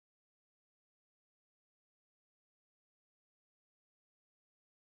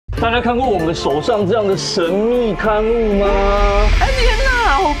大家看过我们手上这样的神秘刊物吗？哎天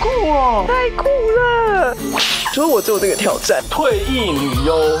哪，好酷哦，太酷了！除了我做这个挑战，退役女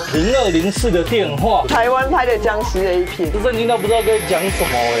优0204的电话，台湾拍的僵尸 A 片，这震惊到不知道该讲什么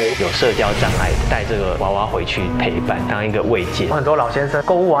哎。有社交障碍，带这个娃娃回去陪伴，当一个慰藉。很多老先生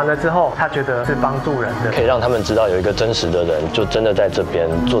购物完了之后，他觉得是帮助人的，可以让他们知道有一个真实的人，就真的在这边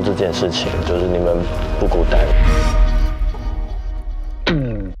做这件事情，就是你们不孤单。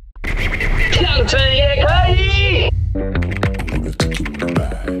这样子也可以。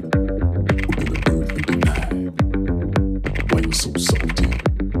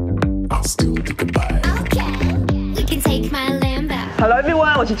Hello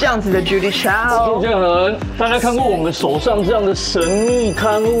everyone， 我是这样子的 Judy Chou。主持人，大家看过我们手上这样的神秘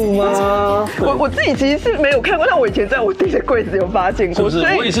刊物吗？我自己其实是没有看过，但我以前在我弟的柜子有发现过，是不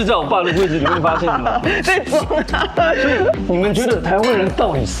是？我也是在我爸的柜子里面发现的。在装啊！所以你们觉得台湾人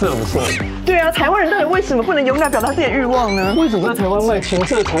到底色不色？对啊，台湾人到底为什么不能勇敢表达自己的欲望呢？为什么在台湾卖情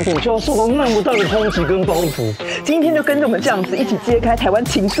色产品就要受到那么大的抨击跟包袱？今天就跟着我们这样子一起揭开台湾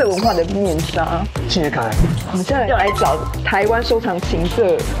情色文化的面纱。揭开。我们现在要来找台湾收藏情色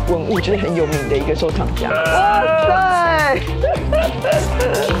文物，就是很有名的一个收藏家。哇塞！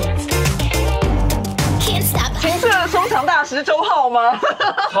情色收藏大师周浩吗？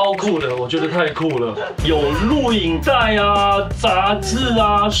超酷的，我觉得太酷了。有录影带啊、杂志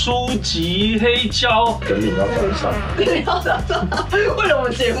啊、书籍、黑胶。人领要早上，你要早上，为了我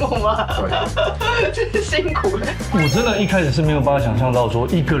们节目吗？真是辛苦了。我真的一开始是没有办法想象到说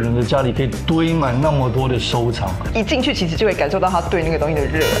一个人的家里可以堆满那么多的收藏。一进去其实就会感受到他对那个东西的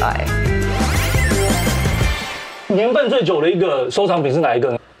热爱。年份最久的一个收藏品是哪一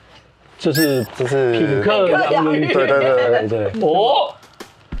个呢？就是品客洋芋片，对。哦，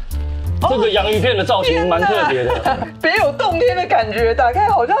这个洋芋片的造型蛮特别的，别有洞天的感觉。打开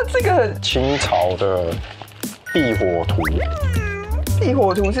好像这个很清朝的避火图。避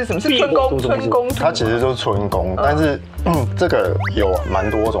火图是什么？是春宫图？它其实就是春宫，但是这个有蛮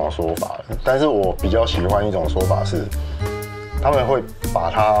多种说法的。但是我比较喜欢一种说法是，他们会把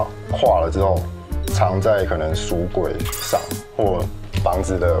它画了之后藏在可能书柜上或房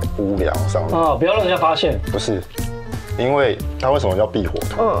子的屋梁上面啊，不要让人家发现。不是，因为它为什么叫避火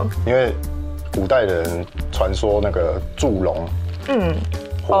图？因为古代的人传说那个祝融，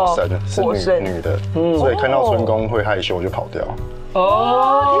火神是女的，所以看到春宫会害羞就跑掉。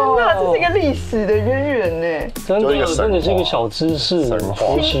哦，天哪，这是一个历史的渊源呢，真的是一个小知识，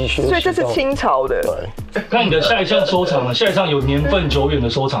学习。所以这是清朝的。对。看你的下一项收藏了，下一项有年份久远的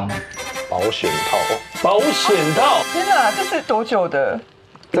收藏吗？保险套。保险套。天哪，这是多久的？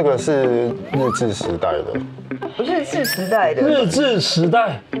这个是日治时代的。日治时代的。日治时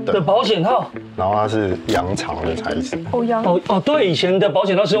代的保险套。然后它是羊肠的材质。对，以前的保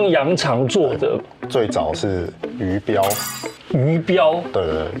险套是用羊肠做的。最早是鱼标。鱼标，对。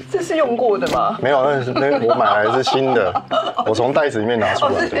这是用过的吗？没有，那我买来是新的，我从袋子里面拿出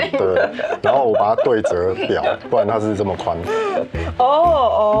来的，对。然后我把它对折掉，不然它是这么宽。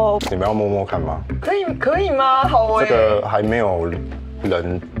你们要摸摸看吗？可以吗？好哎。这个还没有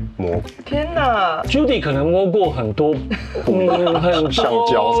人摸。天哪 ，Judy 可能摸过很多，很橡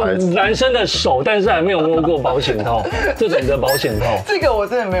胶材质男生的手，但是还没有摸过保险套这种的保险套。这个我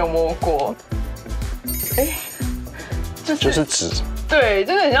真的没有摸过。就是纸，对，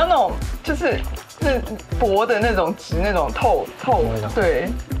就是很像那种，就是薄的那种纸，那种透，对，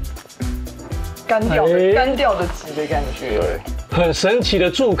干掉的纸的感觉，对，很神奇的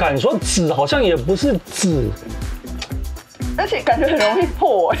触感。你说纸好像也不是纸，而且感觉很容易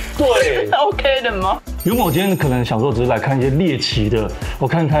破，对，OK 的吗？原本我今天可能想说只是来看一些猎奇的，我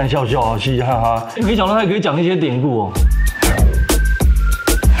看笑笑，嘻嘻哈哈，没想到还可以讲一些典故哦。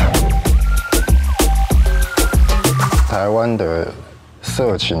台湾的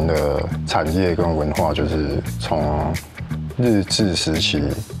色情的产业跟文化，就是从日治时期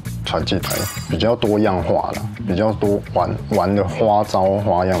传进来，比较多样化了，比较多玩的花招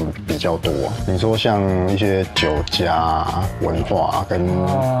花样比较多。你说像一些酒家文化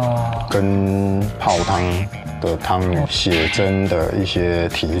跟泡汤的汤女写真的一些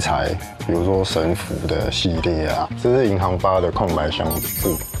题材，比如说神符的系列啊，这是银行发的空白相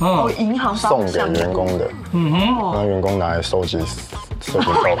簿，银行发送给员工的，让员工拿来收集照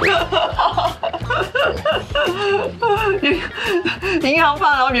片。银行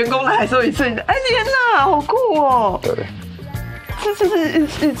发，然后员工拿来收一次，天哪，好酷哦！对，这是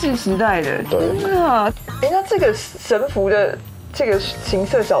日治时代的，天哪！那这个神符的这个情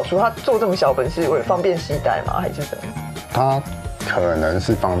色小说，它做这么小本是为了方便携带吗？还是什么？它可能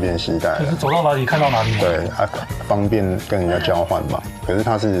是方便携带，就是走到哪里看到哪里。对啊，方便跟人家交换嘛。可是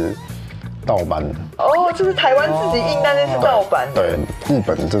它是盗版。哦，就是台湾自己印，但是是盗版的。对，日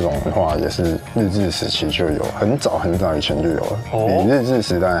本这种的话也是日治时期就有，很早以前就有了，比日治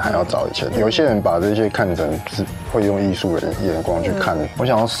时代还要早以前。有些人把这些看成是会用艺术的眼光去看，我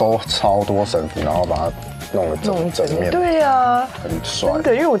想要收超多绳符，然后把它弄个整面。对啊，很帅。真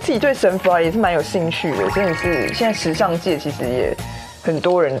的，因为我自己对绳符也是蛮有兴趣的，真的是现在时尚界其实也很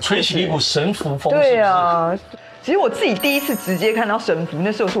多人吹起一股绳符风。对啊。其实我自己第一次直接看到绳符，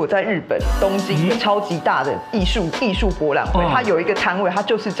那时候是我在日本东京一个超级大的艺术博览会，它有一个摊位，它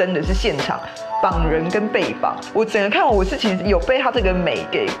就是真的是现场绑人跟被绑。我整个看完，我是其实有被它这个美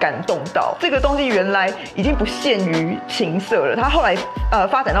给感动到。这个东西原来已经不限于情色了，它后来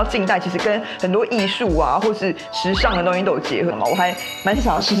发展到近代，其实跟很多艺术啊或是时尚的东西都有结合嘛。我还蛮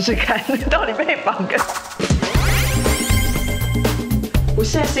想要试试看，到底被绑跟。我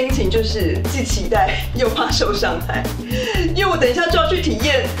现在心情就是既期待又怕受伤害，因为我等一下就要去体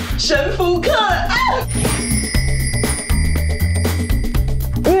验绳符课了。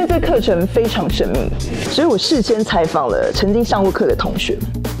因为这课程非常神秘，所以我事先采访了曾经上过课的同学。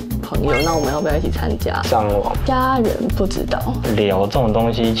朋友，那我们要不要一起参加？上网，家人不知道。聊这种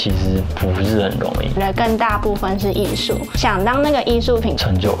东西其实不是很容易。更大部分是艺术，想当那个艺术品，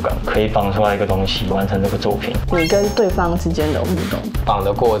成就感可以绑出来一个东西，完成这个作品。你跟对方之间的互动，绑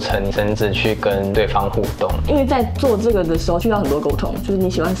的过程，甚至去跟对方互动。因为在做这个的时候需要很多沟通，就是你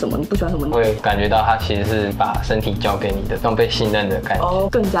喜欢什么，你不喜欢什么，会感觉到他其实是把身体交给你的，那种被信任的感觉。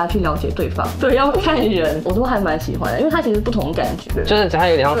更加去了解对方。对，要看人，我都还蛮喜欢的，因为它其实不同感觉，就是它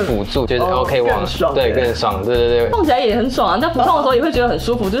有点像辅助，就是 OK 往对更爽，对，碰起来也很爽啊。但不碰的时候也会觉得很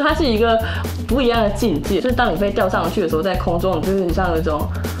舒服，就是它是一个不一样的境界。就是当你被吊上去的时候，在空中，你就是像有一种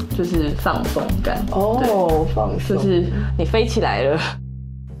就是放松感。哦，放松，就是你飞起来了。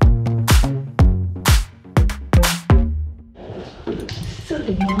这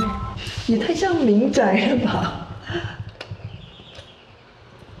里吗？也太像民宅了吧？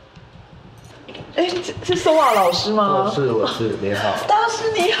哎，是松瓦老师吗？我是，你好，大师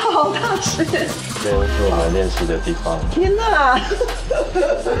你好，大师。这是我们练习的地方。天哪，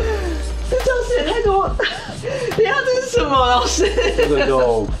这教室也太多。等一下，这是什么，老师？这个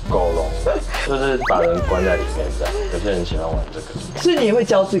就狗笼，就是把人关在里面这样。有些人喜欢玩这个。所以你也会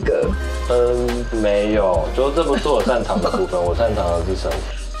教这个？没有，就这不是我擅长的部分，我擅长的是绳符。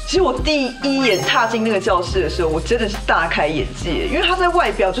其实我第一眼踏进那个教室的时候，我真的是大开眼界，因为它在外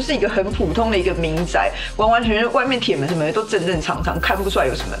表就是一个很普通的一个民宅，完完全全外面铁门什么的都正正常常，看不出来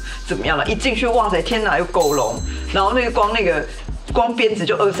有什么怎么样了。一进去，哇塞，天哪，有狗笼，然后光鞭子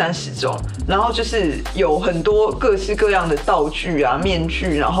就20-30种，然后就是有很多各式各样的道具啊、面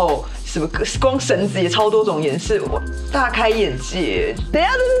具，然后什么光绳子也超多种颜色，我大开眼界。等一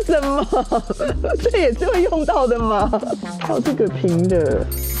下，这是什么？这也是会用到的吗？还有这个平的。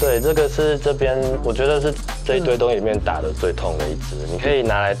对，这个是这边，我觉得是这一堆东西里面打的最痛的一支，你可以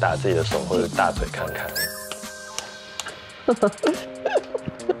拿来打自己的手或者大腿看看。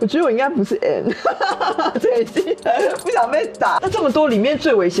我觉得我应该不是 N， 这已经不想被打。那这么多里面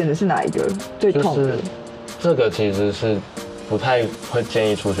最危险的是哪一个？最痛的？这个其实是不太会建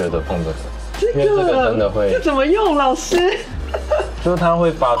议初学者碰这个，因为这个真的会。这怎么用，老师？就是它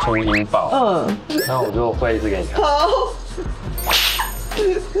会发出音爆，然后我就会一直给你看。好，声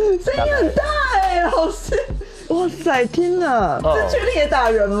音很大哎，老师。哇塞，天哪！这确定也打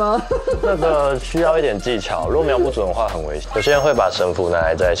人吗？那个需要一点技巧，如果瞄不准的话很危险。有些人会把绳符拿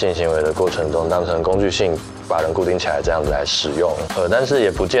来在性行为的过程中当成工具性，把人固定起来这样子来使用。但是也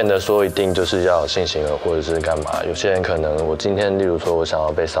不见得说一定就是要性行为或者是干嘛。有些人可能我今天例如说我想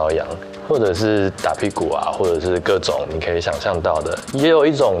要被瘙痒，或者是打屁股啊，或者是各种你可以想象到的。也有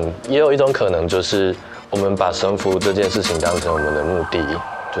一种可能就是我们把绳符这件事情当成我们的目的，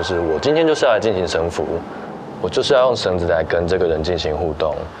就是我今天就是要来进行绳符。我就是要用绳子来跟这个人进行互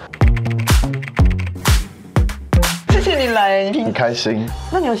动。谢谢你来，很开心。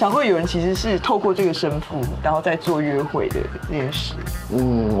那你有想过有人其实是透过这个绳符，然后再做约会的这件事？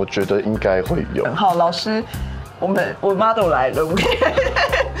我觉得应该会有。好，老师，我 model 来了，我可以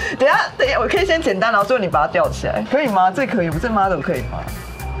等一下，我可以先简单，然后最后你把它吊起来，可以吗？这可以，这 model 可以吗？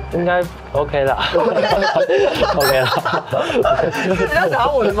应该 OK 啦，OK 啦。你要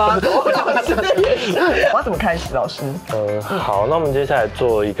讲我的吗？我要怎么开始，老师？好，那我们接下来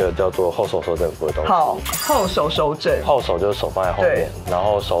做一个叫做后手手枕符的东西。好，后手手枕。后手就是手放在后面，然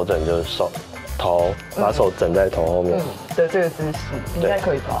后手枕就是头，把手枕在头后面的这个姿势，应该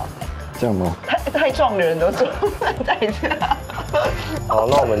可以吧？这样吗？太壮的人都做在这样。好，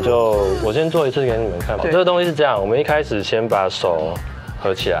那我先做一次给你们看吧。这个东西是这样，我们一开始先把手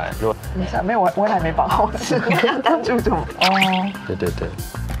合起来。你想没有我还没绑好，是单注怎么？哦，对，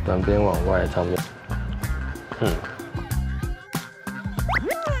两边往外，上面，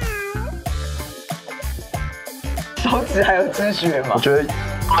手指还有知觉吗？我觉得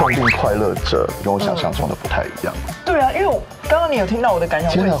痛并快乐着跟我想象中的不太一样。对啊，因为刚刚你有听到我的感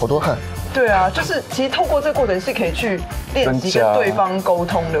想，天哪，好多汗。对啊，就是其实透过这个过程是可以去练习跟对方沟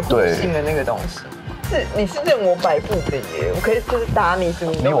通的互信的那个东西。你是任我摆布的耶，我可以就是打你什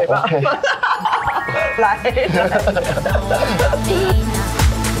么都没办法。来。哎，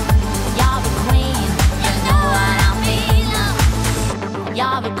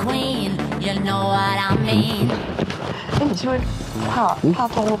你是会怕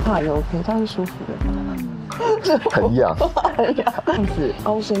痛或怕油？可以这样是舒服的。很痒。这样子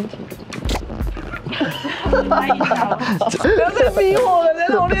凹身体。不要再逼我了，再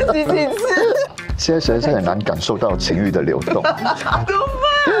让我练习几次。现在实在是很难感受到情欲的流动。怎么办？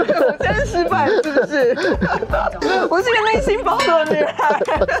我现在失败是不是？我是个内心饱满的女孩。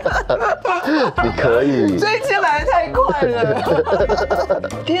你可以。追起来太快了。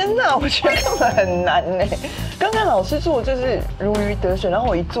天哪，我觉得根本很难呢。刚刚老师做就是如鱼得水，然后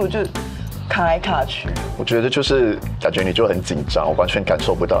我一做就卡来卡去。我觉得就是感觉你就很紧张，我完全感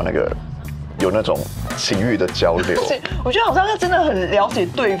受不到有那种情欲的交流。我觉得好像要真的很了解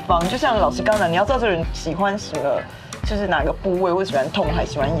对方，就像老师刚刚讲，你要知道这个人喜欢什么，就是哪个部位，或喜欢痛还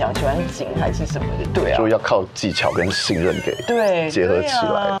喜欢痒，喜欢紧还是什么的，对啊，就要靠技巧跟信任给结合起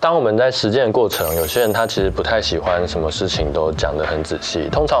来。当我们在实践的过程，有些人他其实不太喜欢什么事情都讲得很仔细。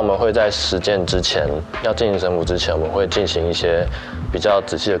通常我们会在实践之前，要进行绳缚之前，我们会进行一些比较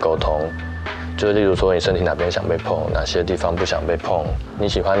仔细的沟通。就是例如说，你身体哪边想被碰，哪些地方不想被碰，你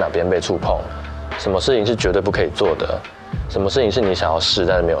喜欢哪边被触碰，什么事情是绝对不可以做的，什么事情是你想要试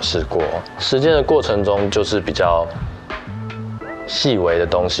但是没有试过。实践的过程中，就是比较细微的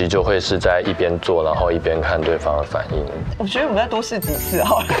东西，就会是在一边做，然后一边看对方的反应。我觉得我们再多试几次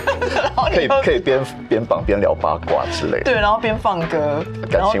好了。可以边绑边聊八卦之类的。对，然后边放歌，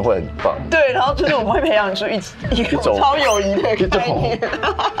感情会很棒。对，然后就是我们会培养出一种超友谊的概念。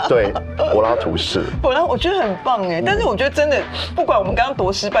对，柏拉图式。我觉得很棒哎，但是我觉得真的，不管我们刚刚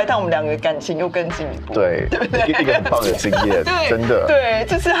多失败，但我们两个感情又更进一步。对，对不对？一个很棒的经验，真的。对，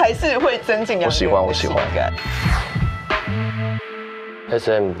就是还是会增进两个人的情感。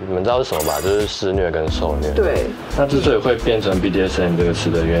SM 你们知道是什么吧？就是施虐跟受虐。对。那之所以会变成 BDSM 这个词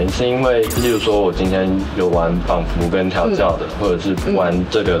的原因，是因为例如说我今天有玩绑缚跟调教的，或者是玩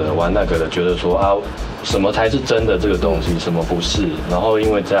这个的、玩那个的，觉得说啊，什么才是真的这个东西，什么不是，然后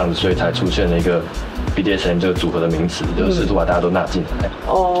因为这样子，所以才出现了一个 BDSM 这个组合的名词，就试图把大家都纳进来。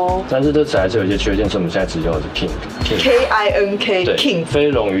哦。但是这词还是有一些缺陷，是我们现在只用的是 Kink。K-I-N-K。对 ，Kink 非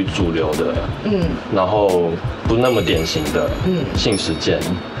融于主流的，然后不那么典型的，性实践，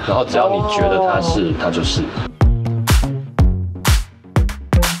然后只要你觉得它是，它就是。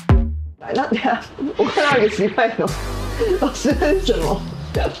那等下，我看到一个奇怪的，老师这是什么？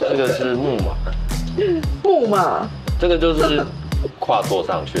这个是木马。木马。这个就是跨坐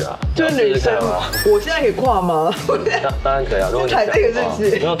上去啊，就是女生吗？我现在可以跨吗？当然可以啊，如果你踩这个是不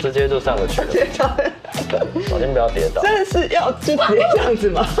是？不用直接就上得去了。首先不要跌倒。真的是要就直接这样子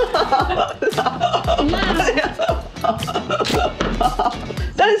吗？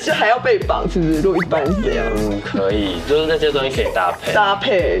但是还要被绑，是不是？如果一般是这样，可以，就是那些东西可以搭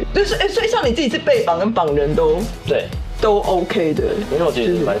配，就是所以像你自己是被绑跟绑人都 OK 的。因为我其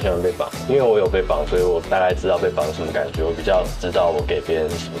实蛮喜欢被绑，因为我有被绑，所以我大概知道被绑是什么感觉，我比较知道我给别人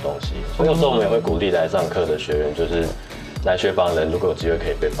是什么东西。所以有时候我们也会鼓励来上课的学员，就是来学绑人，如果有机会可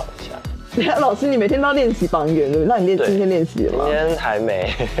以被绑一下。等下，老师，你每天都要练习绑人的，那你今天练习了吗？今天还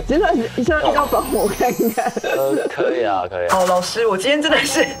没。今天你现在要绑我看看。可以啊，可以啊。哦，老师，我今天真的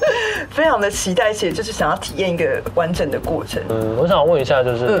是非常的期待，且就是想要体验一个完整的过程。我想问一下，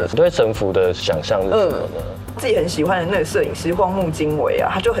就是你对绳缚的想象是什么呢？自己很喜欢的那个摄影师荒木经惟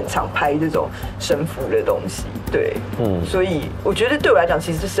啊，他就很常拍这种绳缚的东西，对，所以我觉得对我来讲，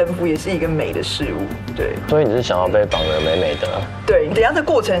其实绳缚也是一个美的事物，对。所以你是想要被绑得美美的？对，等一下这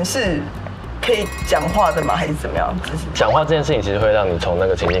过程是可以讲话的吗？还是怎么样？讲话这件事情其实会让你从那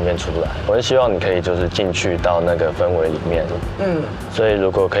个情境里面出来。我是希望你可以就是进去到那个氛围里面。所以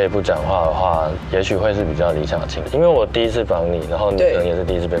如果可以不讲话的话，也许会是比较理想的情境。因为我第一次绑你，然后你可能也是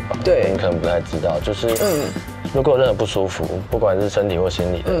第一次被绑，你可能不太知道，就是如果有任何不舒服，不管是身体或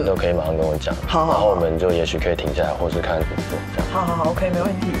心理的，你都可以马上跟我讲。好，然后我们就也许可以停下来，或是看怎么做这样。好 ，OK， 没问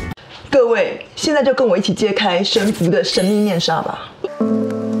题。各位，现在就跟我一起揭开绳缚的神秘面纱吧。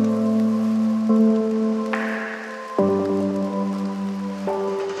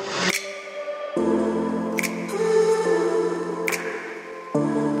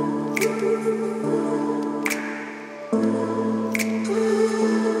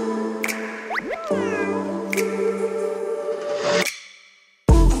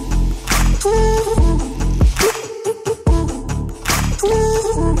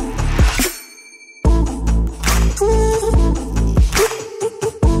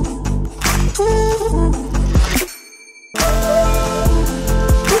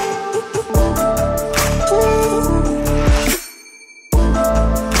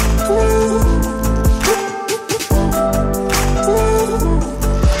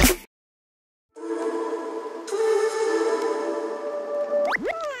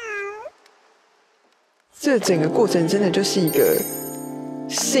这整个过程真的就是一个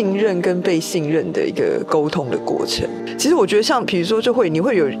信任跟被信任的一个沟通的过程。其实我觉得像比如说你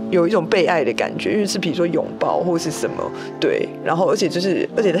会有一种被爱的感觉，因为是比如说拥抱或是什么，对，然后而且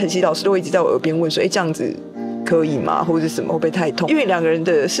很其实老师都会一直在我耳边问说，这样子可以吗？或者是什么会不会太痛？因为两个人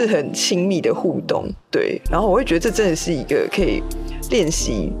的是很亲密的互动，对，然后我会觉得这真的是一个可以练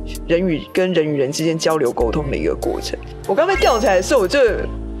习人与人之间交流沟通的一个过程。我刚被吊起来的时候，我就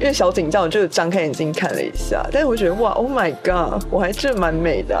因为小紧张，我就张开眼睛看了一下，但是我觉得哇 ，Oh my god， 我还真蛮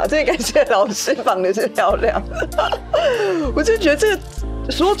美的啊！真的感谢老师绑的是漂亮，我就觉得这个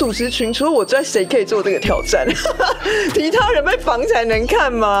所有主持群除了我之外，谁可以做这个挑战？其他人被绑起来能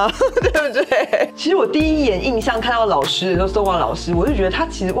看吗？对不对？其实我第一眼印象看到老师的时候，周王老师，我就觉得他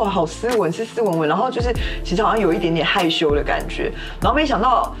其实哇，好斯文，是斯文文，然后就是其实好像有一点点害羞的感觉，然后没想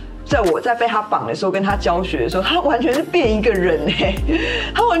到。我在被他绑的时候，跟他教学的时候，他完全是变一个人哎，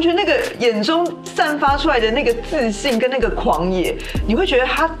他完全那个眼中散发出来的那个自信跟那个狂野，你会觉得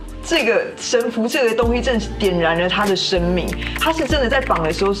他这个神符这个东西，真的是点燃了他的生命。他是真的在绑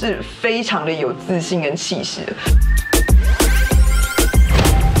的时候是非常的有自信跟气势的。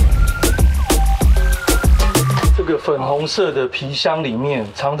这个粉红色的皮箱里面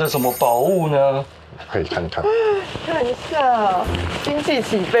藏着什么宝物呢？可以看看，看一下经济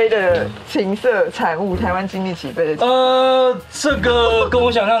起飞的情色产物，台湾经济起飞的。这个跟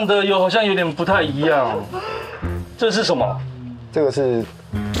我想象的好像有点不太一样。这是什么？这个是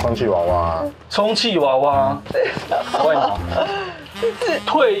充气娃娃。充气娃娃，外毛。这是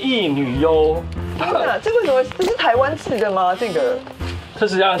退役女优。这为什么？这是台湾制的吗？这个？这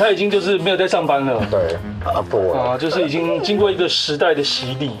实际上他已经就是没有在上班了，对，破了就是已经经过一个时代的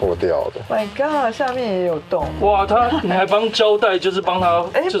洗礼，破掉的。My God， 下面也有洞。哇，你还帮胶带，就是帮他补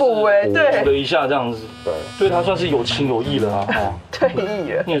对，补了一下这样子，对，对他算是有情有义了啊，退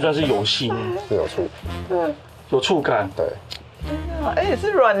役了，你也算是有心，是有触，有触感，对。也是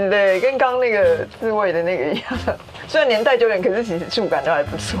软的，跟刚那个自慰的那个一样。虽然年代久远，可是其实触感都还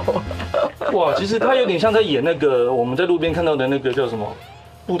不错。哇，其实他有点像在演那个我们在路边看到的那个叫什么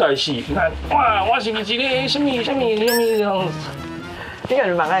布袋戏。你看，哇，我是几粒什么这样子。你感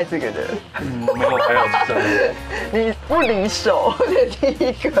觉蛮爱这个的。没有，还有这样。你不离手，这第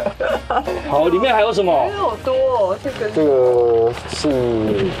一个。好，里面还有什么？好多哦，这个是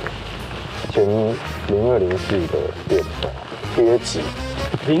前0204的电话贴纸。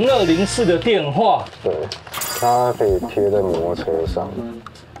0204的电话，对，它可以贴在摩托车上，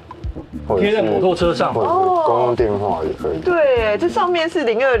贴在摩托车上，或者是公用电话也可以。对，这上面是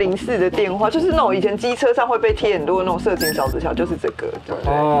0204的电话，就是那种以前机车上会被贴很多那种色情小纸条，就是这个。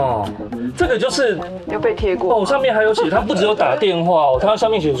哦，这个就是有被贴过。哦，上面还有写，它不只有打电话哦，它上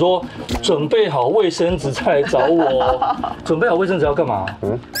面写说准备好卫生纸再来找我。准备好卫生纸要干嘛？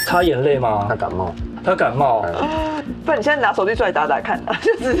擦眼泪吗？他感冒。他感冒。不然你现在拿手机出来打打看，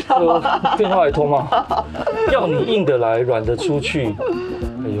就知道了。电话还通吗？要你硬得来，软得出去。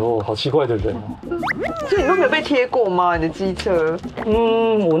哎呦，好奇怪的人哦。所以你都没有被贴过吗？你的机车？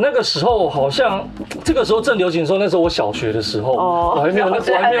我那个时候好像这个时候正流行的时候，那时候我小学的时候，我还没有那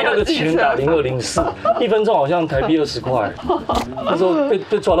个钱打0204，1分钟好像台币20块。那时候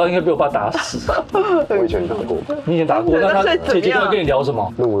被抓到，应该被我爸打死。我以前打过。你以前打过？那他姐姐会跟你聊什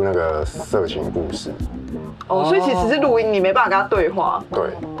么？录那个色情故事。哦，所以其实是录音，你没办法跟他对话。对。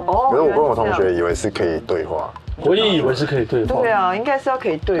哦。可是我跟我同学以为是可以对话。我也以为是可以对话。对啊，应该是要可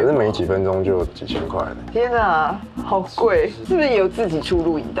以对话。可是没几分钟就几千块了。天哪，好贵！是不是也有自己出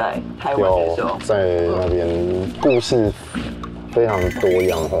录影带？台湾的时候在那边故事非常多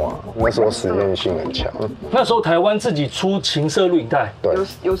样化，那时候实验性很强。那时候台湾自己出情色录影带，对，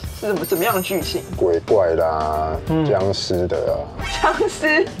有什么样的剧情？鬼怪啦，僵尸的啊。僵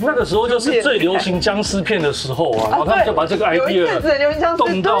尸那个时候就是最流行僵尸片的时候啊，然后他们就把这个 idea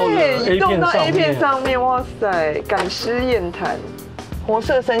动到了 A 片上面，哇塞，赶尸艳谈。活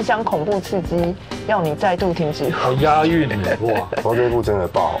色生香，恐怖刺激，要你再度停止。好押韵哇！然后这一部真的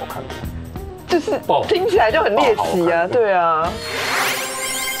爆好看。就是听起来就很猎奇啊，对啊。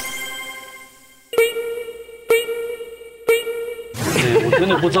我真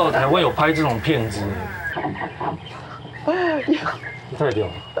的不知道台湾有拍这种片子，太屌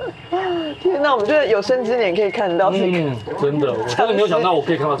了！天哪，我们觉得有生之年可以看到这个，真的，我真的没有想到我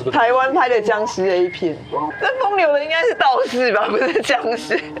可以看到这个台湾拍的僵尸 A 片。那风流的应该是道士吧，不是僵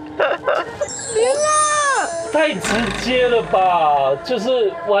尸。天哪！太直接了吧，就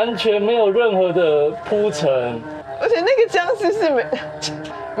是完全没有任何的铺陈，而且那个僵尸是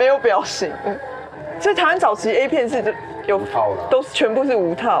没有表情，所以台湾早期 A 片是有都全部是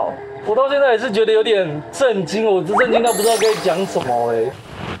无套。我到现在也是觉得有点震惊，我震惊到不知道该讲什么哎。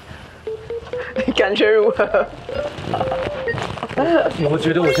感觉如何？我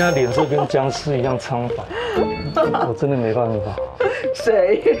觉得我现在脸色跟僵尸一样苍白，我真的没办法。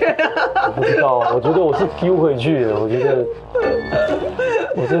谁？我不知道，我觉得我是丢回去的，我觉得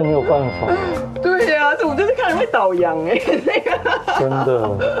我真的没有办法。对呀，我真是看人会倒洋哎，真的，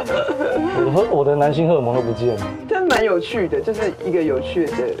我的男性荷尔蒙都不见了。真蛮有趣的，就是一个有趣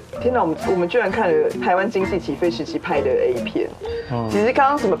的。天哪，我们居然看了台湾经济起飞时期拍的 A 片。其实刚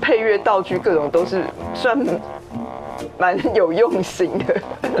刚什么配乐、道具各种都是算蛮有用心的。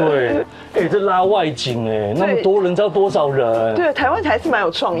对，这拉外景那么多人，知道多少人？对，台湾还是蛮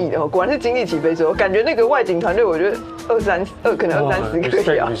有创意的哦，果然是经济起飞时候，感觉那个外景团队，我觉得可能二三十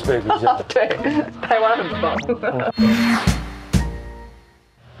个要。对，台湾很棒。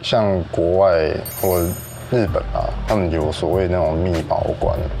像国外或日本啊，他们有所谓那种密保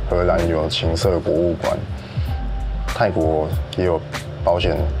馆，荷兰有情色博物馆，泰国也有保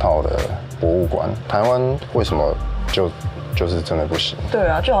险套的博物馆，台湾为什么就是真的不行？对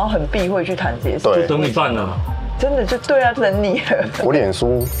啊，就好像很避讳去谈这些事，就等你办了。真的就对啊，等你了。我脸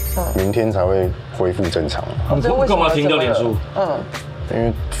书明天才会恢复正常。你干嘛停掉脸书？因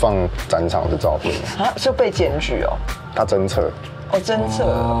为放展场的照片啊，是被检举哦。他侦测。哦，侦测。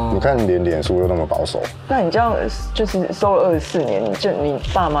你看连脸书都那么保守。那你这样就是收了24年，你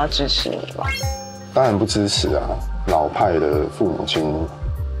爸妈支持你吗？当然不支持啊，老派的父母亲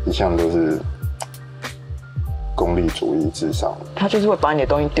一向都是功利主义至上。他就是会把你的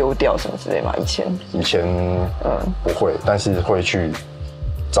东西丢掉什么之类吗？以前不会，但是会去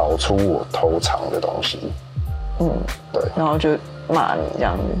找出我偷藏的东西。对。然后就骂你这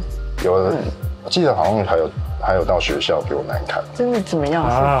样子。有的，记得好像还有到学校给我难看。真的怎么样？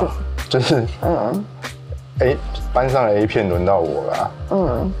啊，就是班上的 A 片轮到我了。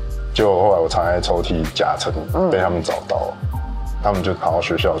结果后来我藏在抽屉夹层，被他们找到，他们就跑到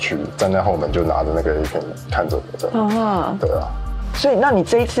学校去，站在后门就拿着那个 A 片看着我这样。对啊。所以，那你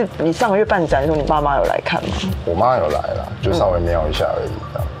这一次你上个月办展的时候，你爸妈有来看吗？我妈有来了，就稍微瞄一下而已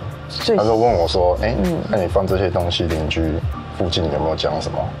这样。所以他就问我说：“那你放这些东西，邻居附近有没有讲什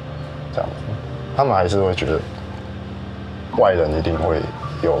么？”这样子，他们还是会觉得外人一定会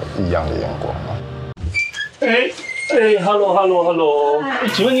有异样的眼光啊。Hello，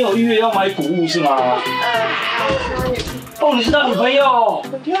 请问你有预约要买古物是吗？哦，你是他女朋友，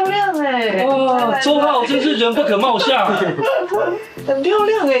很漂亮哎！哇，周浩真是人不可貌相，很漂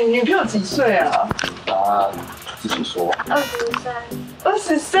亮哎！你女朋友几岁啊？自己说。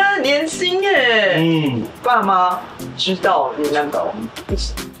23，年轻哎！爸妈知道你那个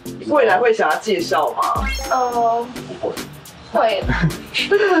未来会想要介绍吗？会。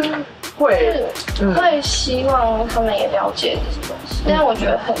会希望他们也了解这些东西，但是我觉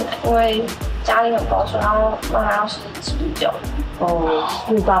得很难，因为家里很保守，然后妈妈要是基督教的。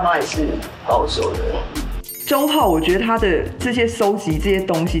因为爸妈也是保守的。周浩，我觉得他的这些收集这些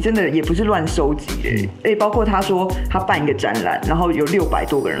东西，真的也不是乱收集的。包括他说他办一个展览，然后有600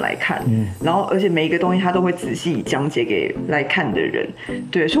多个人来看，然后而且每一个东西他都会仔细讲解给来看的人。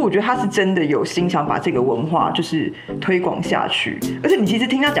对，所以我觉得他是真的有心想把这个文化就是推广下去。而且你其实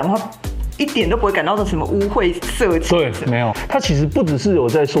听他讲话，一点都不会感到什么污秽色情。对，没有，他其实不只是有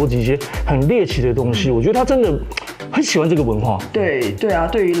在收集一些很猎奇的东西，我觉得他真的很喜欢这个文化。对啊，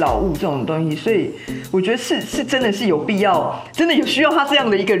对于老物这种东西，所以我觉得是真的是有必要，真的有需要他这样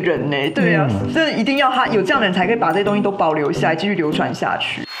的一个人呢。对啊，真的一定要他有这样的人才可以把这些东西都保留下来，继续流传下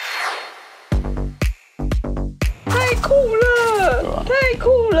去。太酷了，太酷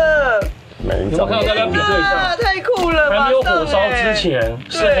了！有没有看到大家比对一下？太酷了！还没有火烧之前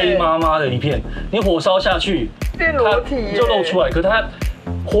是黑麻麻的一片，你火烧下去，变裸体就露出来。可它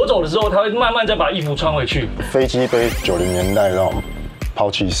火走的时候，它会慢慢再把衣服穿回去。飞机杯90年代那种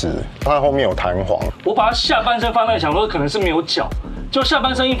抛弃式，它后面有弹簧。我把它下半身翻在想说可能是没有脚，就下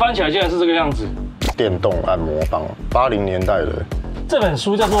半身一翻起来竟然是这个样子。电动按摩棒，80年代的。这本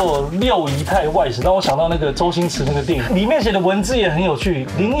书叫做《六姨太外史》，让我想到那个周星驰那个电影，里面写的文字也很有趣。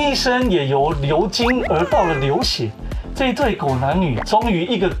林医生也由流经而到了流血，这一对狗男女终于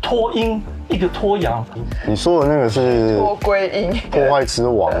一个脱阴，一个脱阳。你说的那个是脱归阴，破坏之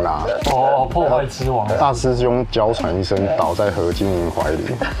王啦。破坏之王。大师兄娇喘一声倒在何金莹怀里。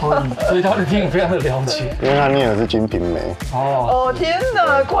所以他的电影非常的了解，因为他念的是《金瓶梅》。天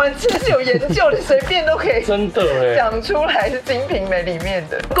哪，果然真是有研究，你随便都可以真的讲出来是《金瓶梅》里面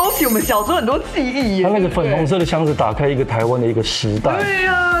的，勾起我们小时候很多记忆耶。他那个粉红色的箱子打开一个台湾的一个时代。对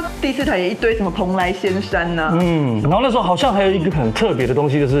啊，第4台也一堆什么蓬莱仙山呐。然后那时候好像还有一个很特别的东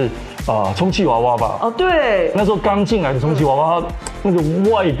西，就是充气娃娃吧。对，那时候刚进来的充气娃娃，那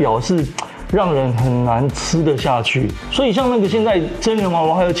个外表是让人很难吃得下去。所以像那个现在真人娃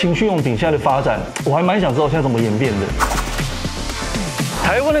娃还有情趣用品现在的发展，我还蛮想知道现在怎么演变的。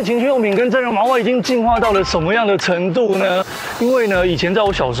台湾的情趣用品跟真人娃娃已经进化到了什么样的程度呢？因为呢，以前在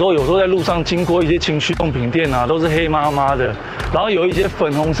我小时候，有时候在路上经过一些情趣用品店啊，都是黑麻麻的，然后有一些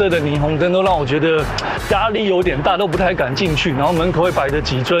粉红色的霓虹灯，都让我觉得压力有点大，都不太敢进去。然后门口会摆着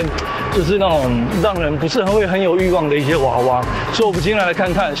几尊，就是那种让人不是很有欲望的一些娃娃。所以我们今天来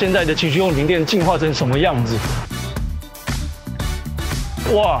看看现在的情趣用品店进化成什么样子。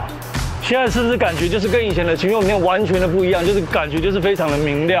哇！现在是不是感觉就是跟以前的情趣用品店完全的不一样？就是感觉就是非常的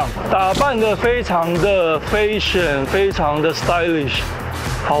明亮，打扮的非常的 fashion， 非常的 stylish，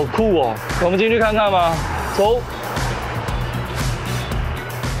 好酷哦！我们进去看看吗？走。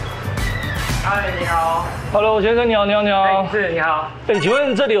嗨，你好。Hello， 先生你好，你好，你好。是，你好。请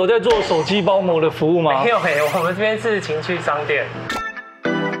问这里有在做手机包膜的服务吗？没有，我们这边是情趣商店。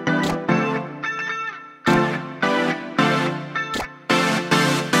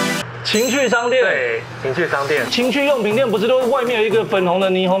情趣商店，对，情趣商店，情趣用品店不是都外面有一个粉红的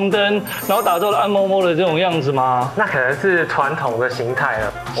霓虹灯，然后打造的暗摸摸的这种样子吗？那可能是传统的形态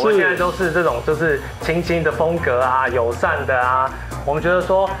了。我们现在都是这种，就是清新的风格啊，友善的啊。我们觉得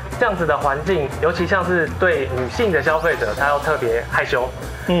说这样子的环境，尤其像是对女性的消费者，她要特别害羞。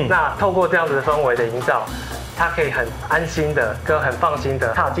那透过这样子的氛围的营造，他可以很安心的跟很放心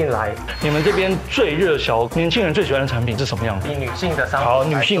的踏进来。你们这边最热销、年轻人最喜欢的产品是什么样的？以女性的商品，好，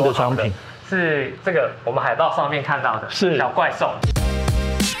女性的商品是这个我们海报上面看到的，是小怪兽。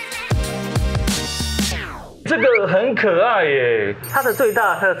这个很可爱耶。它的最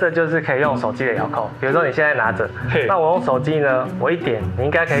大的特色就是可以用手机的遥控，比如说你现在拿着，那我用手机呢，我一点，你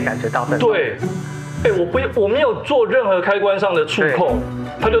应该可以感觉到震动。对。我没有做任何开关上的触控，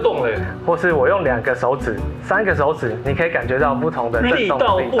它就动了。或是我用2个手指、3个手指，你可以感觉到不同的震动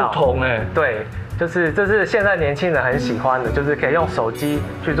的力道不同哎。对，就是这是现在年轻人很喜欢的，就是可以用手机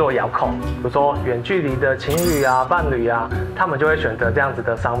去做遥控，比如说远距离的情侣啊、伴侣啊，他们就会选择这样子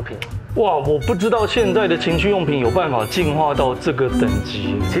的商品。哇，我不知道现在的情趣用品有办法进化到这个等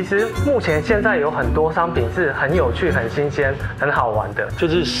级。其实目前现在有很多商品是很有趣、很新鲜、很好玩的，就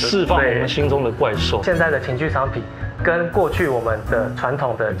是释放我们心中的怪兽。现在的情趣商品跟过去我们的传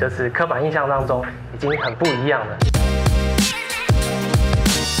统的就是刻板印象当中已经很不一样了。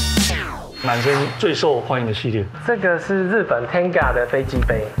男生最受欢迎的系列，这个是日本 Tenga 的飞机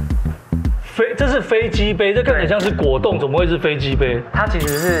杯。这是飞机杯，这看起来像是果冻，怎么会是飞机杯？它其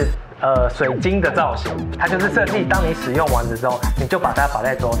实是水晶的造型，它就是设计，当你使用完的时候，你就把它摆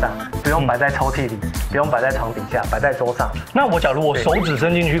在桌上，不用摆在抽屉里，不用摆在床底下，摆在桌上。那我假如我手指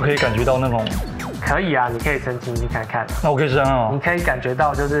伸进去，可以感觉到那种？可以啊，你可以伸进去看看。那我可以伸啊？你可以感觉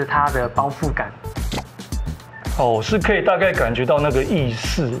到就是它的包覆感。哦，是可以大概感觉到那个意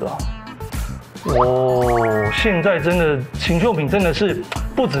思啦。哦，现在真的情趣用品真的是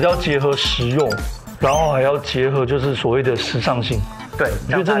不只要结合实用，然后还要结合就是所谓的时尚性。对，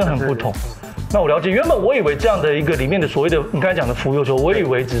我觉得真的很不同。那我了解，原本我以为这样的一个里面的所谓的你刚才讲的浮游球，我以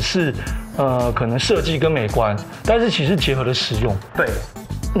为只是可能设计跟美观，但是其实结合了实用。对，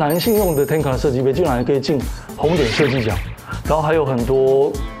男性用的 Tenka 设计杯竟然还可以进红点设计奖，然后还有很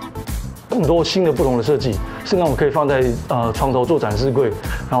多新的不同的设计，是让我可以放在床头做展示柜，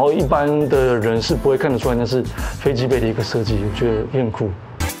然后一般的人是不会看得出来那是飞机杯的一个设计，我觉得也很酷。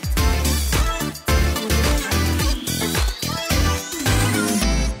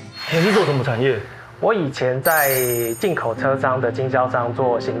你是做什么产业？我以前在进口车商的经销商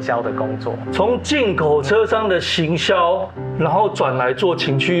做行销的工作，从进口车商的行销，然后转来做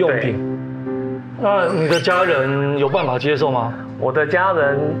情趣用品。那你的家人有办法接受吗？我的家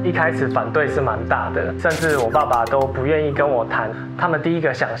人一开始反对是蛮大的，甚至我爸爸都不愿意跟我谈。他们第一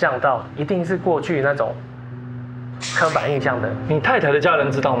个想象到一定是过去那种刻板印象的。你太太的家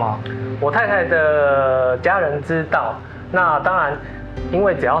人知道吗？我太太的家人知道。那当然，因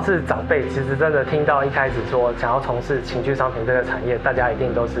为只要是长辈，其实真的听到一开始说想要从事情趣商品这个产业，大家一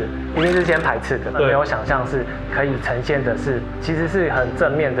定是先排斥的，没有想象是可以呈现的是，其实是很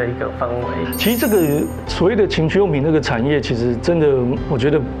正面的一个氛围。其实这个所谓的情趣用品这个产业，其实真的我觉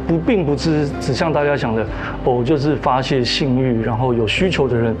得并不是只像大家想的，就是发泄性欲，然后有需求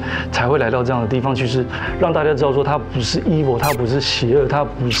的人才会来到这样的地方，其实让大家知道说它不是 evil， 它不是邪恶，它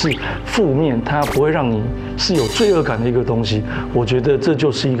不是负面，它不会让你是有罪恶感的一个东西。我觉得这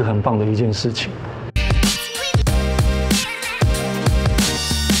就是一个很棒的一件事情。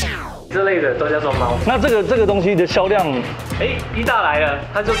这类的都叫做猫。那这个东西的销量，一大来了，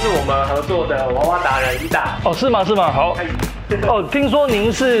他就是我们合作的娃娃达人一大。哦，是吗？好。哦，听说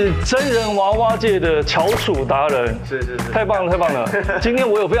您是真人娃娃界的翘楚达人，是，太棒了，太棒了！今天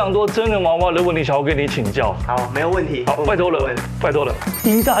我有非常多真人娃娃的问题想要跟你请教。好，没有问题。好，拜托了，拜托了。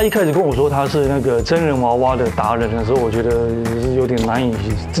英大一开始跟我说他是那个真人娃娃的达人的时候，我觉得是有点难以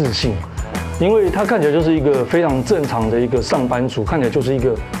置信，因为他看起来就是一个非常正常的一个上班族，看起来就是一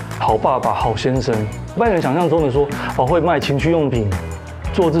个好爸爸、好先生。一般人想象中的说，哦，会卖情趣用品，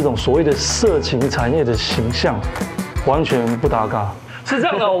做这种所谓的色情产业的形象，完全不搭嘎。是这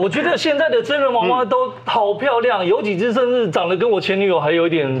样的，我觉得现在的真人娃娃都好漂亮，有几只甚至长得跟我前女友还有一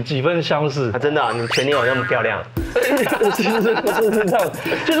点几分相似。真的，你前女友那么漂亮？是这样，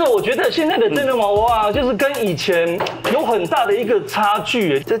就是我觉得现在的真人娃娃就是跟以前有很大的一个差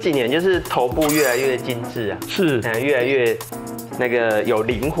距。这几年就是头部越来越精致啊，是，越来越那个有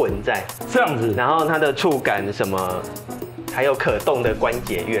灵魂在这样子，然后它的触感什么，还有可动的关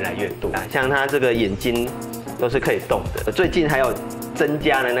节越来越多啊，像它这个眼睛都是可以动的，最近还有增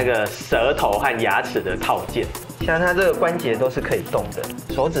加了那个舌头和牙齿的套件，像它这个关节都是可以动的，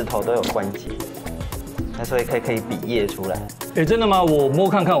手指头都有关节，那所以可以比耶出来。哎，真的吗？我摸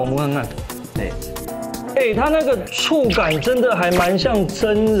看看，对。哎，它那个触感真的还蛮像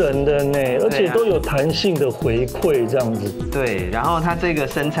真人的呢，而且都有弹性的回馈这样子。对，然后它这个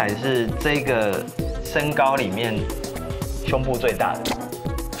身材是这个身高里面胸部最大的。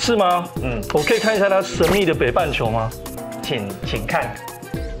是吗？我可以看一下它神秘的北半球吗？请看，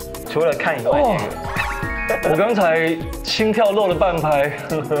除了看以外，我刚才心跳漏了半拍，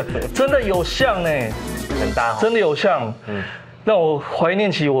真的有像呢，很大，真的有像，让我怀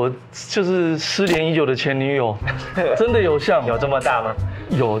念起我就是失联已久的前女友，真的有像，有这么大吗？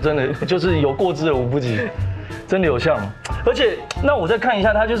有，真的就是有过之而无不及，真的有像，而且那我再看一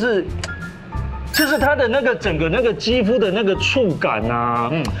下，它就是它的那个整个那个肌肤的那个触感啊，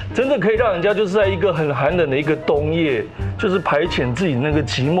真的可以让人家就是在一个很寒冷的一个冬夜，就是排遣自己的那个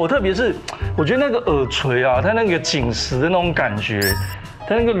寂寞。特别是我觉得那个耳垂啊，它那个紧实的那种感觉，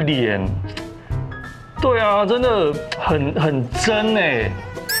它那个脸，对啊，真的很真哎，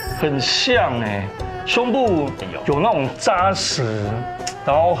很像哎，胸部有那种扎实，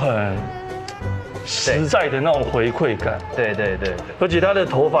然后很实在的那种回馈感，对，而且他的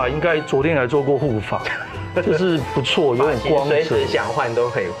头发应该昨天还做过护发，就是不错，有点光泽，随时想换都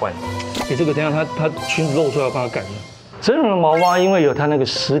可以换。这个等一下他裙子露出来，帮他改了。真人的娃娃因为有它那个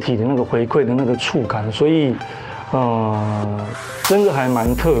实体的那个回馈的那个触感，所以真的还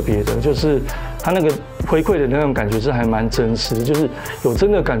蛮特别的，就是它那个回馈的那种感觉是还蛮真实的，就是有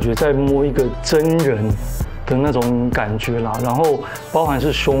真的感觉在摸一个真人的那种感觉啦，然后包含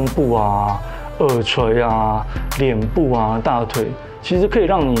是胸部啊、耳垂啊、脸部啊、大腿，其实可以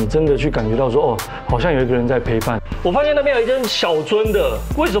让你真的去感觉到说，哦，好像有一个人在陪伴。我发现那边有一根小尊的，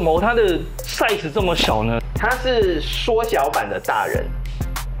为什么它的 size 这么小呢？它是缩小版的大人，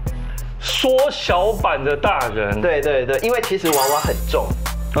缩小版的大人。对，因为其实娃娃很重，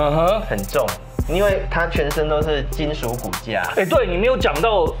很重，因为它全身都是金属骨架。哎，对你没有讲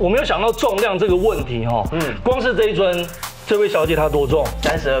到，我没有想到重量这个问题哈。光是这一尊，这位小姐她多重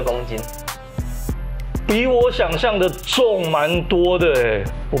？32公斤。比我想象的重蛮多的哎，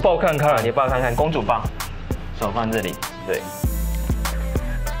我抱看看，你抱看看，公主抱，手放这里，对。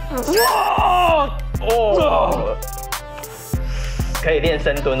哇哦，可以练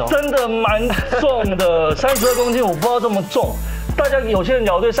深蹲哦，真的蛮重的，32公斤，我不知道这么重。大家有些人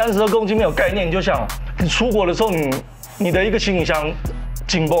讲对32公斤没有概念，你就想你出国的时候，你的一个行李箱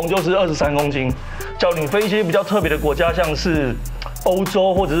紧绷就是23公斤，叫你飞一些比较特别的国家，像是欧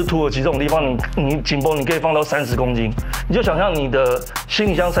洲或者是土耳其这种地方，你紧绷你可以放到30公斤，你就想象你的行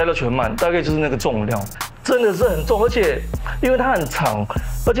李箱塞得全满，大概就是那个重量，真的是很重，而且因为它很长，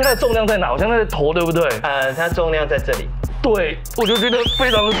而且它的重量在哪？好像在头，对不对？它重量在这里。对，我就觉得非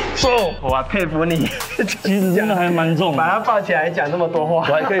常的重，哇，佩服你，其实真的还蛮重，把它抱起来讲这么多话，我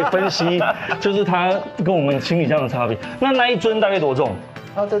还可以分析，就是它跟我们行李箱的差别。那一尊大概多重？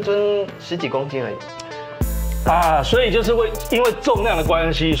这尊10几公斤而已。啊，所以就是因为重量的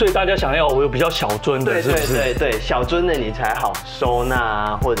关系，所以大家想要我有比较小尊的，是不是？对，小尊的你才好收纳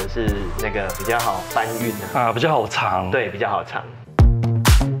啊，或者是那个比较好搬运啊，比较好藏。对，比较好藏。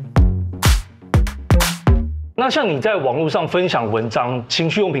那像你在网络上分享文章、情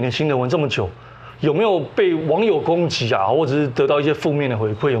趣用品的新人文这么久，有没有被网友攻击啊，或者是得到一些负面的回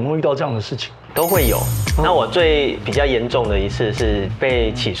馈？有没有遇到这样的事情？都会有。那我比较严重的一次是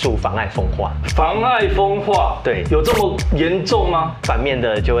被起诉妨碍风化。妨碍风化，对，有这么严重吗？反面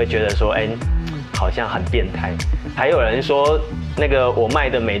的就会觉得说，好像很变态。还有人说，那个我卖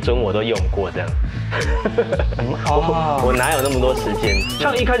的每尊我都用过这样。我哪有那么多时间？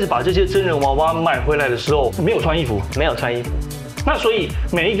像一开始把这些真人娃娃买回来的时候，没有穿衣服，没有穿衣服，那所以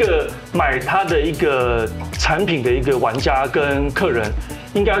每一个买他的一个产品的一个玩家跟客人，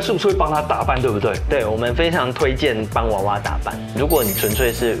应该是不是会帮他打扮，对不对？对，我们非常推荐帮娃娃打扮。如果你纯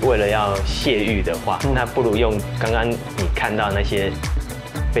粹是为了要泄欲的话，那不如用刚刚你看到那些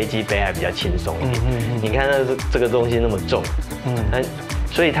飞机杯还比较轻松一点。你看这个东西那么重，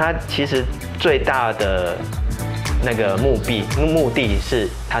所以它其实最大的那个目的是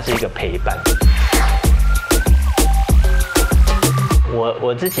它是一个陪伴。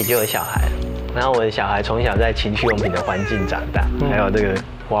我自己就有小孩，然后我的小孩从小在情趣用品的环境长大，还有这个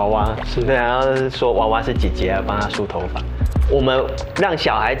娃娃，对，然后说娃娃是姐姐要帮他梳头发。我们让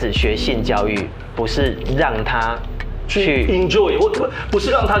小孩子学性教育，不是让他去 enjoy， 不是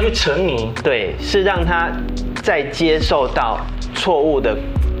让他去沉迷，对，是让他在接受到错误的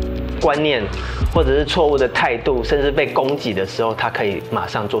观念或者是错误的态度，甚至被攻击的时候，他可以马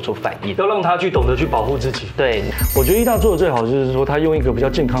上做出反应，要让他去懂得去保护自己。对，我觉得义大做的最好就是说，他用一个比较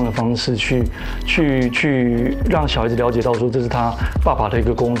健康的方式去让小孩子了解到说，这是他爸爸的一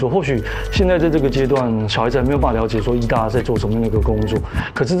个工作。或许现在在这个阶段，小孩子还没有办法了解说义大在做什么样的一个工作，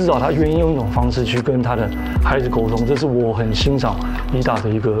可是至少他愿意用一种方式去跟他的孩子沟通，这是我很欣赏义大的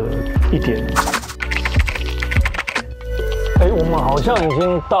一点。我们好像已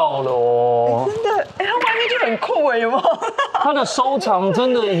经到了哦。真的，它外面就很酷哎，有没有？它的收藏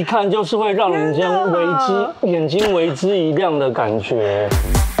真的，一看就是会让人家眼睛为之一亮的感觉。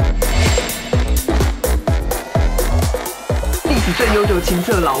历史最悠久情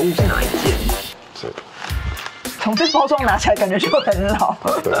色老物是哪一件？从这包装拿起来，感觉就很老。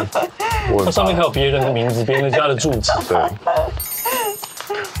对，它上面还有别人的名字，别人家的住址。对，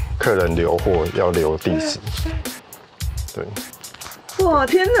客人留货要留地址。对，哇，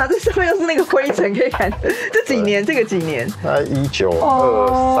天哪！这上面又是那个灰尘，可以看。这几年？这个几年？大概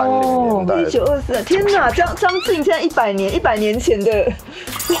1930年代。1924，天哪！张晋现在100年前的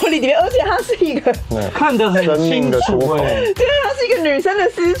玻璃里面，而且它是一个看得很清楚。对，它是一个女生的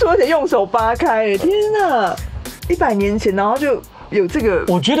私处，而且用手扒开。天哪！100年前，然后就有这个。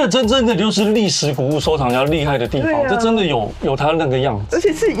我觉得真正的就是历史古物收藏家厉害的地方，这真的有它那个样子，而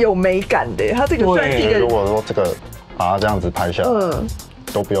且是有美感的。它这个算是一个。如果说这个。把它这样子拍下来，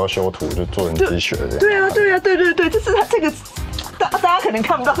都不要修图，就做你自己学的。对，就是它这个，大家可能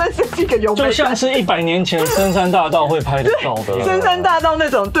看不到，但是这个有美感，就像是100年前深山大道会拍得到的。深山大道那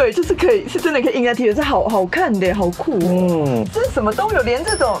种，对，就是可以，是真的可以印在 T 恤，是好看的，好酷。这什么都有，连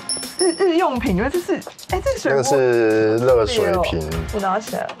这种日用品，因为这是，这水那个是热水瓶，我拿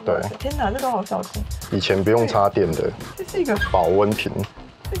起来。对，天哪，这都好小心。以前不用插电的，这是一个保温瓶。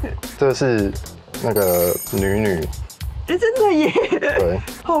这是那个女。真的耶！对，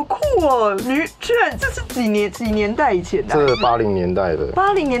好酷哦！居然这是几年代以前的？这是80年代的。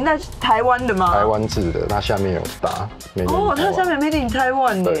80年代台湾的吗？台湾制的，它下面有打。哦，它下面 Made in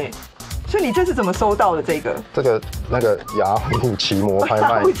Taiwan 耶。所以你这是怎么收到的？这个那个雅虎奇摩拍卖，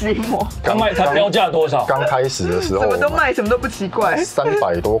雅虎奇摩刚卖，它标价多少？刚开始的时候，什么都卖，什么都不奇怪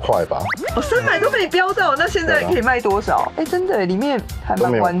，300多块吧。300都被标到，那现在可以卖多少？真的，里面还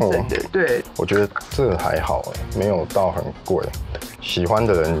蛮完整的。对，我觉得这个还好，没有到很贵。喜欢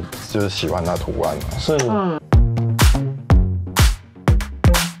的人就是喜欢它图案嘛。是。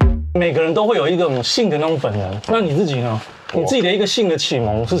每个人都会有一种性的那种本能，那你自己呢？你自己的一个性的启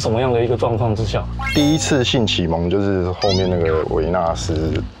蒙是什么样的一个状况之下？第一次性启蒙就是后面那个维纳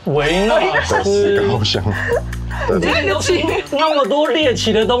斯高香。那么多猎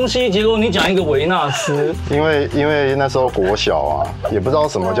奇的东西，结果你讲一个维纳斯，因为那时候国小啊，也不知道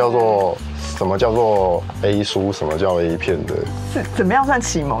什么叫做 A 书，什么叫 A 片的。是怎么样算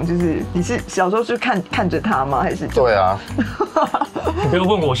启蒙？就是你是小时候就看着他吗？还是？对啊。你不要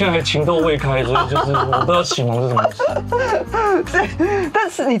问我，现在还情窦未开，所以就是我不知道启蒙是什么意思。但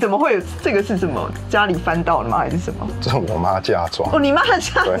是你怎么会有这个是什么？家里翻到的吗？还是什么？这是我妈嫁妆。哦，你妈的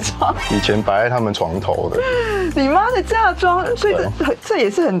嫁妆。以前摆在他们床头的。你妈的嫁妆，所以这也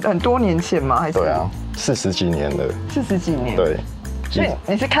是很多年前吗？还是？对啊，40几年了。40几年。对。所以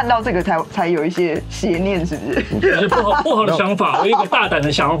你是看到这个才有一些邪念，是不是？就是不好的想法，有一个大胆的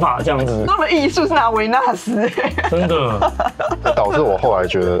想法，这样子。那么艺术是拿维纳斯，真的。导致我后来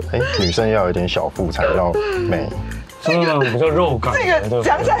觉得，女生要有点小腹才叫美。真的比较肉感。这个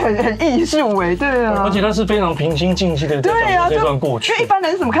讲起来很艺术哎，对啊。而且他是非常平心静气的在讲这段过去。因为一般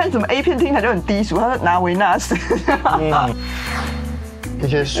人怎么看什么 A 片听起来就很低俗，他拿维纳斯。一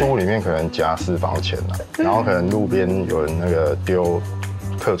些书里面可能夹私房钱啦，然后可能路边有人那个丢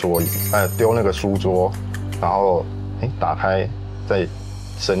课桌椅，丢那个书桌，然后打开在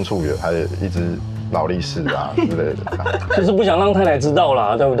深处还有一只劳力士啊之类的，就是不想让太太知道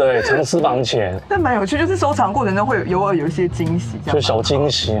啦，对不对？藏私房钱。但蛮有趣，就是收藏过程中会偶尔有一些惊喜，这样。就小惊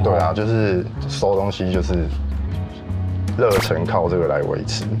喜。对啊，就是收东西就是热忱靠这个来维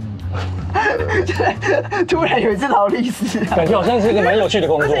持。突然有一只劳力士，感觉好像是一个蛮有趣的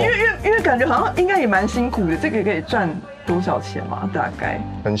工作。因为感觉好像应该也蛮辛苦的，这个可以赚多少钱嘛？大概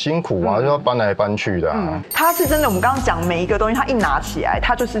很辛苦啊，就要搬来搬去的啊。它是真的，我们刚刚讲每一个东西，它一拿起来，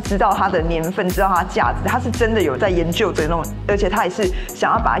它就是知道它的年份，知道它的价值，它是真的有在研究这种，而且它也是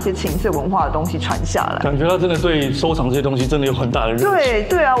想要把一些情色文化的东西传下来。感觉他真的对收藏这些东西真的有很大的热情。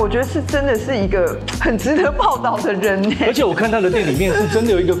对啊，我觉得是真的是一个很值得报道的人呢。而且我看他的店里面是真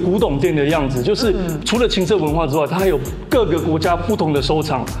的有一个古董店的样子，就是除了情色文化之外，它还有各个国家不同的收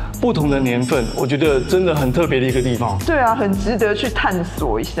藏、不同的年份，我觉得真的很特别的一个地方。对啊，很值得去探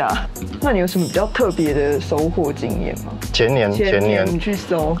索一下。那你有什么比较特别的收获经验吗？前年你去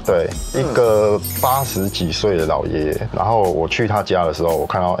收，对，一个80几岁的老爷爷，然后我去他家的时候，我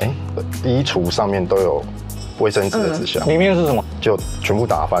看到衣橱上面都有卫生纸的纸箱，里面是什么？就全部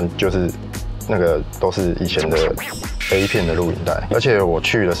打翻，就是那个都是以前的 A 片的录影带，而且我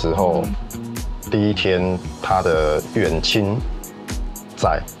去的时候，第一天他的远亲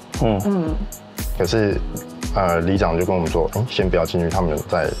在，可是里长就跟我们说，先不要进去，他们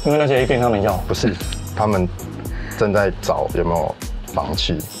在，因为那些 A 片他们要，不是，他们正在找有没有房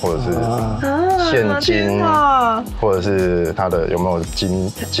契，或者是现金，或者是他的有没有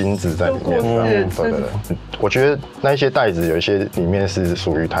金子在里面。对，我觉得那些袋子有一些里面是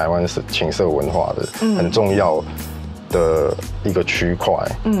属于台湾情色文化的很重要的一个区块，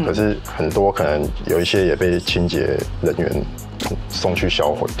可是很多可能有一些也被清洁人员送去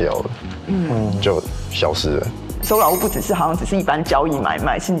销毁掉了，就消失了。收劳务不好像只是一般交易买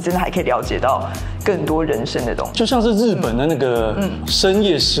卖，是你真的还可以了解到更多人生的东西。就像是日本的那个深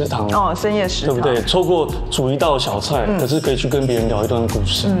夜食堂深夜食堂，对不对？透过煮一道小菜，可是可以去跟别人聊一段故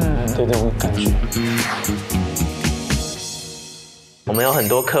事，对这种感觉。我们有很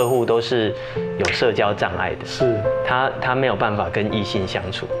多客户都是有社交障碍的，是他没有办法跟异性相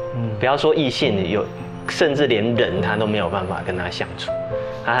处，不要说异性，甚至连人他都没有办法跟他相处，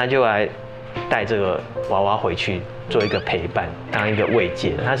他就来带这个娃娃回去做一个陪伴，当一个慰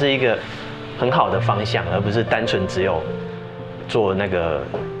藉，它是一个很好的方向，而不是单纯只有做那个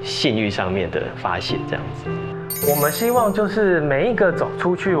性欲上面的发泄这样子。我们希望就是每一个走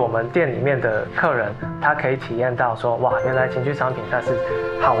出去我们店里面的客人，他可以体验到说，哇，原来情趣商品它是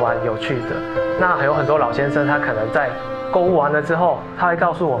好玩有趣的。那还有很多老先生，他可能在购物完了之后，他会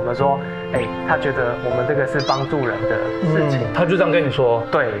告诉我们说，他觉得我们这个是帮助人的事情，他就这样跟你说，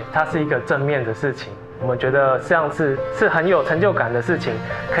对，它是一个正面的事情。我们觉得这样是很有成就感的事情，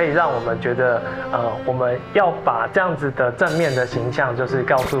可以让我们觉得，我们要把这样子的正面的形象，就是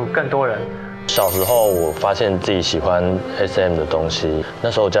告诉更多人。小时候我发现自己喜欢 SM 的东西，那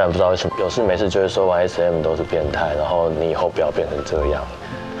时候家人不知道为什么，有事没事就会说玩 SM 都是变态，然后你以后不要变成这样。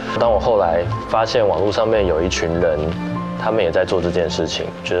当我后来发现网络上面有一群人，他们也在做这件事情，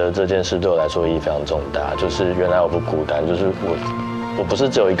觉得这件事对我来说意义非常重大，就是原来我不孤单，就是我不是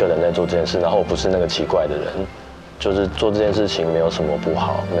只有一个人在做这件事，然后我不是那个奇怪的人，就是做这件事情没有什么不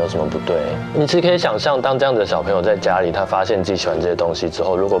好，没有什么不对。你其实可以想象，当这样的小朋友在家里，他发现自己喜欢这些东西之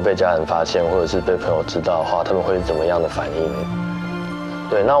后，如果被家人发现，或者是被朋友知道的话，他们会怎么样的反应？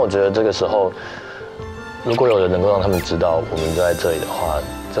对，那我觉得这个时候，如果有人能够让他们知道我们就在这里的话，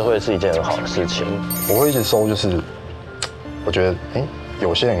这会是一件很好的事情。我会一直收，就是我觉得，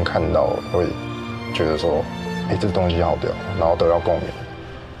有些人看到会觉得说，这东西好屌，然后得到共鸣，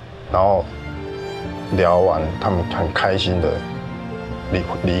然后聊完，他们很开心的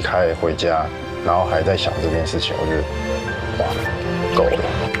离开回家，然后还在想这件事情，我觉得哇，够了。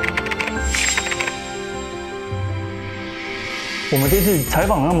我们这次采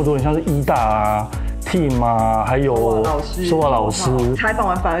访了那么多人，像是医大啊、Team 啊，还有说话老师，采访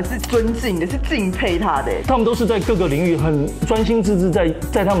完反而是尊敬的，是敬佩他的。他们都是在各个领域很专心致志，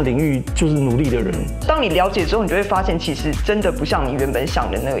在他们领域就是努力的人。当你了解之后，你就会发现，其实真的不像你原本想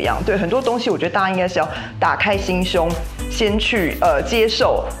的那样。对，很多东西，我觉得大家应该是要打开心胸，先去接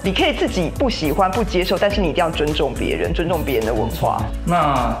受。你可以自己不喜欢、不接受，但是你一定要尊重别人，尊重别人的文化。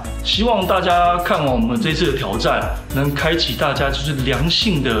那希望大家看完我们这次的挑战，能开启大家就是良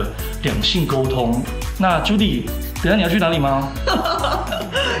性的两性沟通。那 Judy， 等一下你要去哪里吗？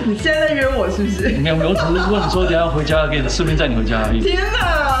你现在在约我是不是？没有，我只是问你说等一下要回家，可以顺便载你回家而已。天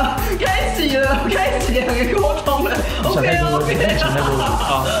哪，开启两个沟通了。想太多了， OK， 想太多了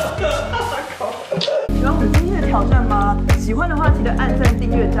啊。喜欢我们今天的挑战吗？喜欢的话记得按赞、订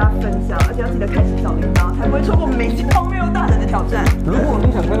阅、加分享，而且要记得开启小铃铛，才不会错过每期荒谬大胆的挑战。如果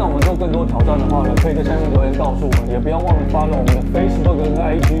你想看到我们做更多挑战的话呢，可以在下面留言告诉我们，也不要忘了 follow 我们的 Facebook 跟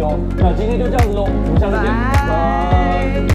IG 哦。那今天就这样子喽，我们下次见，拜拜。